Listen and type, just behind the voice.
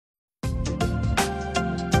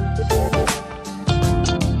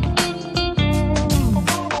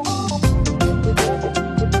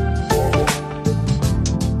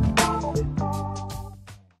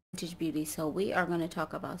so we are going to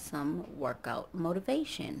talk about some workout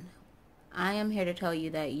motivation. I am here to tell you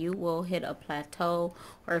that you will hit a plateau,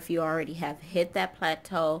 or if you already have hit that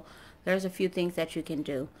plateau, there's a few things that you can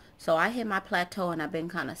do. So I hit my plateau and I've been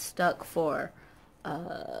kind of stuck for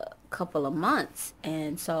a couple of months.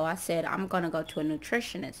 And so I said I'm going to go to a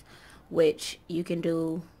nutritionist, which you can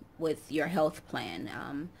do with your health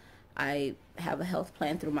plan. I have a health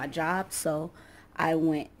plan through my job, so I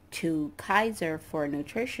went to Kaiser for a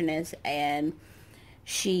nutritionist, and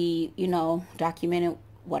she, documented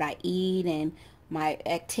what I eat and my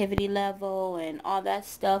activity level and all that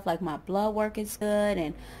stuff, like my blood work is good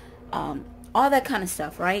and all that kind of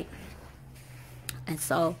stuff, right? And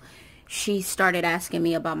so she started asking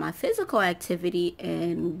me about my physical activity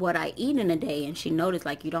and what I eat in a day, and she noticed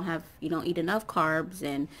like you don't eat enough carbs,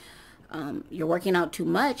 and you're working out too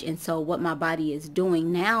much. And so what my body is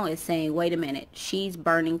doing now is saying, wait a minute, she's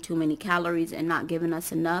burning too many calories and not giving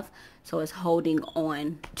us enough, so it's holding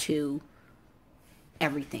on to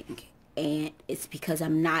everything. And it's because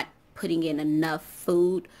I'm not putting in enough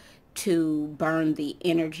food to burn the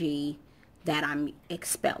energy that I'm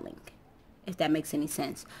expelling, if that makes any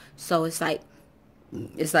sense. So it's like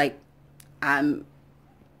I'm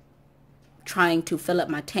trying to fill up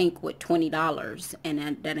my tank with $20,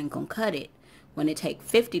 and that ain't gonna cut it when it take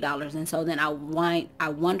 $50. And so then I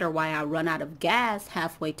wonder why I run out of gas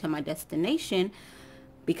halfway to my destination,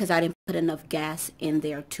 because I didn't put enough gas in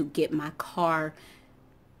there to get my car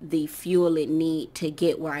the fuel it need to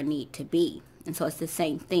get where I need to be. And so it's the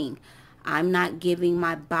same thing. I'm not giving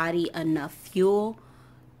my body enough fuel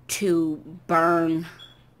to burn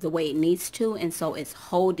the way it needs to, and so it's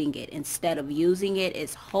holding it. Instead of using it,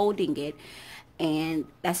 it's holding it, and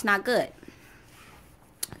that's not good.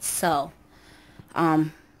 So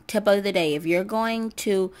tip of the day: if you're going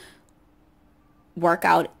to work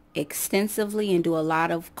out extensively and do a lot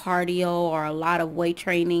of cardio or a lot of weight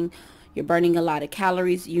training, you're burning a lot of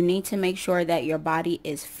calories, you need to make sure that your body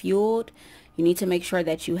is fueled. You need to make sure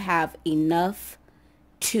that you have enough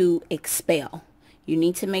to expel. You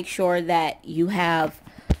need to make sure that you have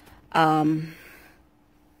enough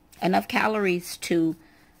calories to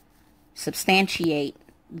substantiate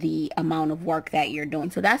the amount of work that you're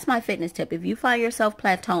doing. So that's my fitness tip. If you find yourself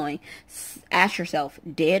plateauing, ask yourself,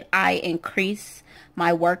 did I increase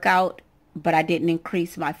my workout, but I didn't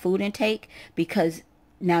increase my food intake? Because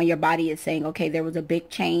now your body is saying, okay, there was a big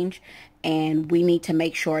change and we need to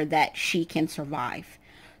make sure that she can survive.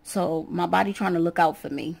 So my body trying to look out for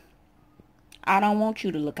me. I don't want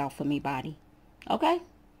you to look out for me, body. Okay?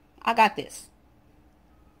 I got this.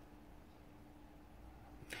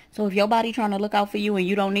 So if your body trying to look out for you and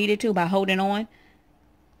you don't need it to by holding on,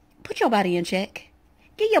 put your body in check.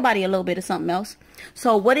 Give your body a little bit of something else.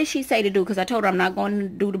 So what did she say to do? Because I told her I'm not going to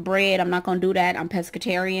do the bread. I'm not going to do that. I'm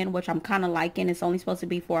pescatarian, which I'm kind of liking. It's only supposed to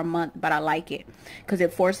be for a month, but I like it because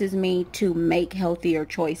it forces me to make healthier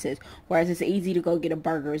choices. Whereas it's easy to go get a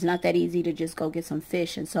burger. It's not that easy to just go get some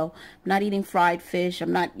fish. And so I'm not eating fried fish.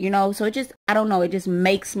 I'm not, so it just, I don't know. It just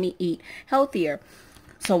makes me eat healthier.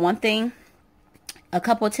 So one thing, a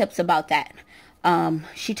couple of tips about that.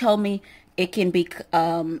 She told me it can be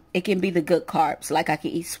the good carbs. Like I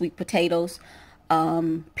can eat sweet potatoes,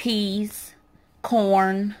 peas,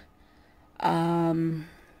 corn. Those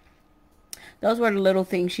were the little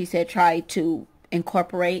things she said try to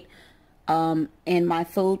incorporate in my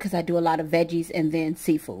food, because I do a lot of veggies and then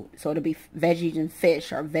seafood. So it'll be veggies and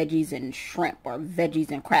fish, or veggies and shrimp, or veggies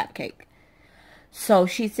and crab cake. So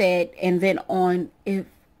she said, and then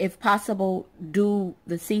if possible, do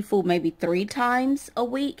the seafood maybe 3 times a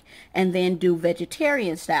week, and then do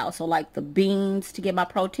vegetarian style. So like the beans to get my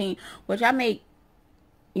protein, which I make,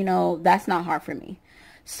 that's not hard for me.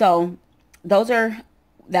 So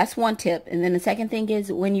that's one tip. And then the second thing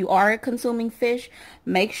is, when you are consuming fish,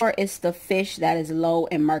 make sure it's the fish that is low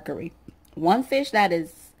in mercury. One fish that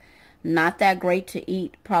is not that great to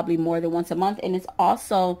eat probably more than once a month, and it's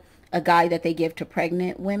also a guide that they give to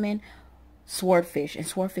pregnant women, swordfish. And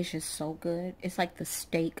swordfish is so good. It's like the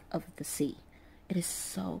steak of the sea. It is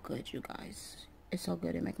so good, you guys. It's so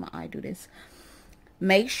good. It make my eye do this.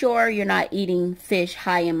 Make sure you're not eating fish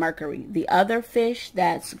high in mercury. The other fish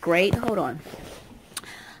that's great, hold on,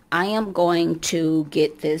 I am going to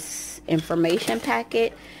get this information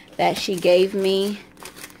packet that she gave me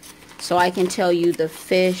so I can tell you the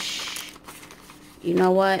fish. You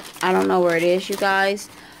know what, I don't know where it is, you guys.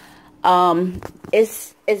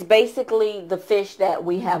 It's basically the fish that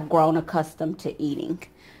we have grown accustomed to eating.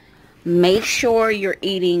 Make sure you're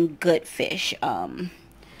eating good fish.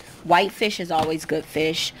 White fish is always good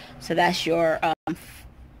fish. So that's your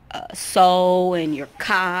sole and your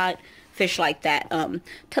cod fish like that.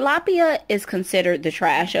 Tilapia is considered the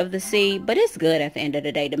trash of the sea, but it's good at the end of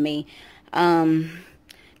the day to me.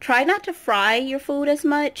 Try not to fry your food as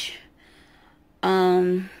much.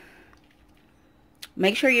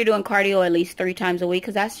 Make sure you're doing cardio at least 3 times a week,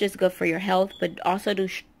 because that's just good for your health. But also do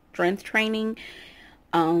strength training.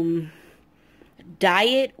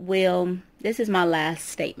 Diet will, this is my last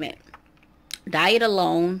statement. Diet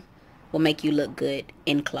alone will make you look good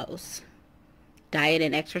in clothes. Diet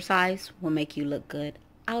and exercise will make you look good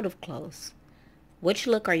out of clothes. Which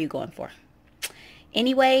look are you going for?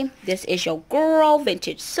 Anyway, this is your girl,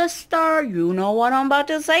 Vintage Sister. You know what I'm about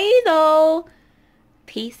to say, though.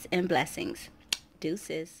 Peace and blessings.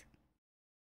 Deuces.